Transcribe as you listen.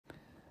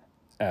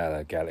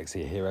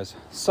Galaxy Heroes.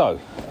 So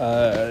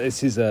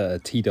this is a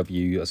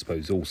TW, I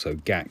suppose, also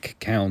GAC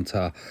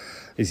counter.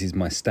 This is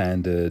my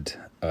standard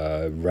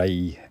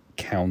Ray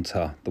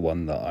counter, the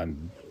one that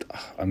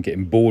I'm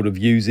getting bored of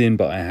using,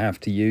 but I have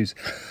to use.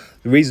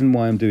 The reason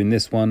why I'm doing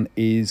this one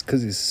is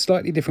because it's a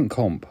slightly different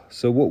comp.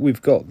 So what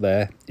we've got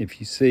there, if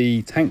you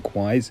see tank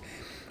wise,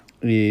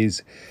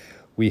 is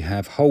we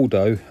have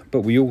Holdo,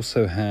 but we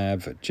also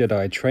have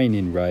Jedi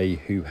Training Ray,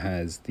 who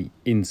has the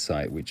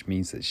insight, which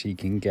means that she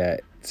can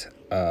get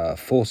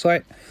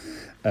foresight,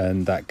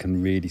 and that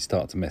can really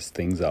start to mess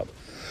things up.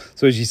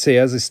 So as you see,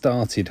 as I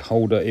started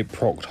Holdo, it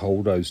procced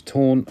Holdo's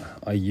taunt.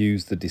 I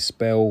used the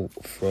dispel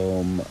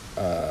from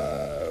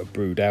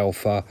Brood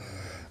Alpha.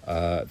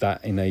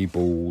 That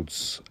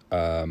enables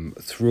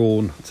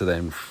Thrawn to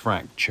then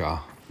fracture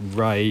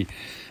Ray,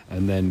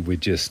 and then we're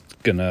just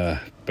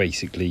gonna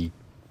basically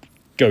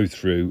go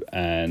through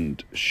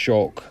and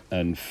shock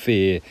and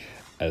fear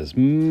as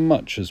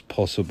much as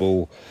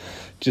possible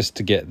just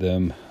to get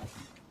them.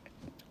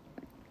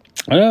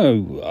 I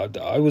know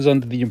I was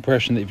under the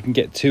impression that if you can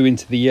get 2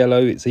 into the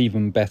yellow, it's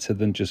even better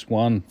than just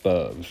 1,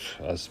 but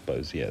I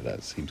suppose, yeah,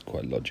 that seems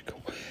quite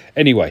logical.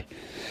 Anyway,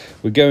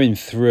 we're going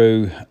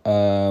through.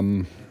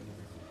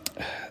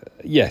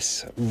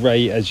 Yes,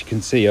 Ray, as you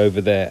can see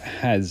over there,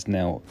 has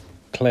now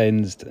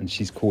cleansed, and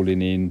she's calling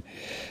in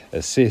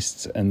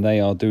assists, and they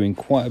are doing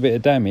quite a bit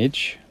of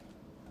damage.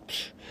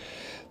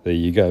 There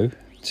you go,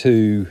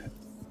 to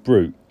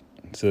Brute.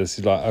 So this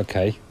is like,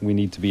 okay, we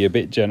need to be a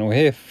bit gentle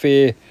here.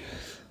 Fear,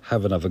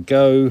 have another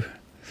go.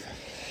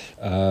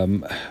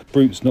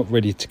 Brute's not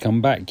ready to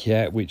come back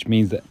yet, which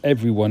means that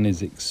everyone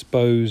is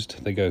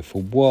exposed. They go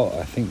for what?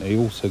 I think they're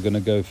also going to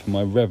go for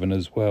my Revan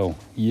as well.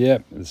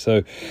 Yep.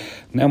 So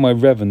now my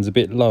Revan's a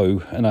bit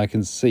low, and I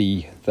can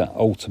see that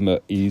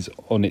ultimate is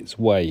on its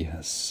way.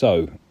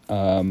 So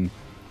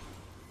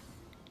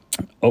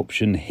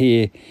option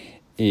here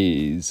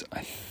is, I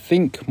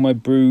think my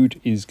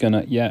Brood is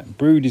gonna, yeah,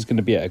 Brood is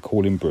gonna be able to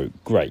call in Brute.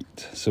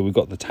 Great. So we've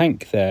got the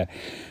tank there.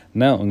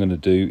 Now what I'm going to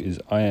do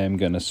is I am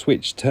going to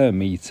switch turn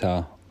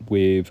meter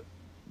with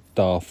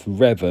Darth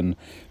Revan,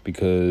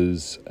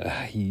 because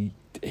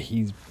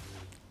he's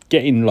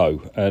getting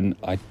low, and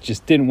I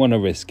just didn't want to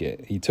risk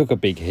it. He took a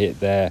big hit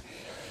there,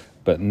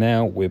 but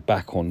now we're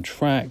back on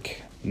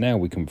track. Now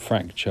we can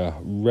fracture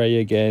Ray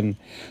again.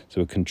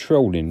 So we're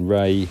controlling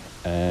Ray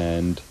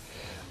and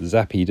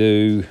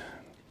Zappy-Doo.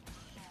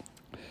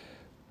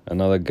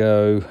 Another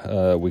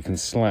go. We can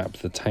slap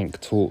the tank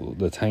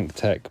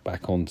tech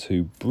back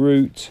onto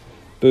Brute.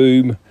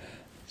 Boom,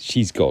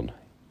 she's gone.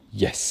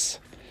 Yes.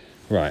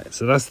 Right,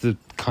 so that's the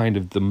kind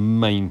of the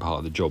main part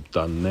of the job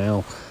done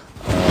now.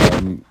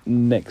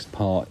 Next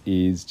part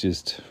is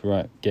just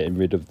getting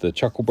rid of the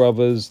Chuckle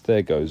Brothers.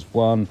 There goes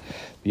one.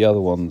 The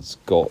other one's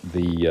got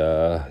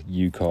the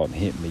you can't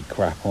hit me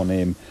crap on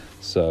him,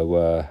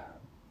 so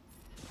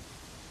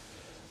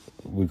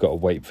we've got to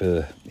wait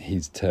for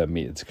his turn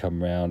meter to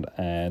come round,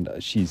 and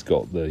she's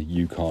got the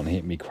you can't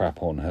hit me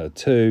crap on her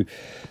too.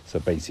 So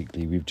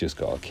basically we've just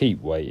got to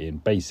keep waiting,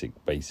 basic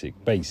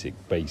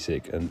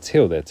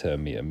until their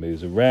turn meter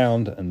moves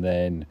around, and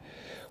then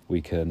we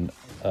can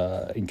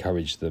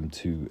encourage them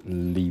to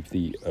leave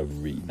the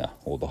arena,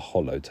 or the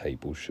hollow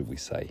table, should we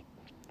say.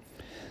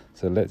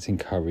 So let's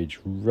encourage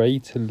Ray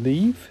to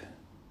leave.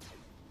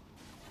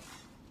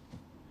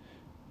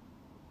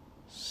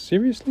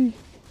 Seriously?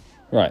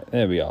 Right,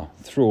 there we are.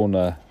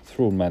 Thrawn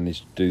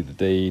managed to do the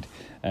deed,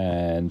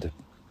 and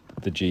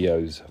the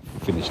Geos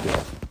finished it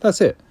off. That's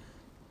it.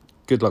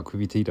 Good luck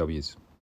with your TWs.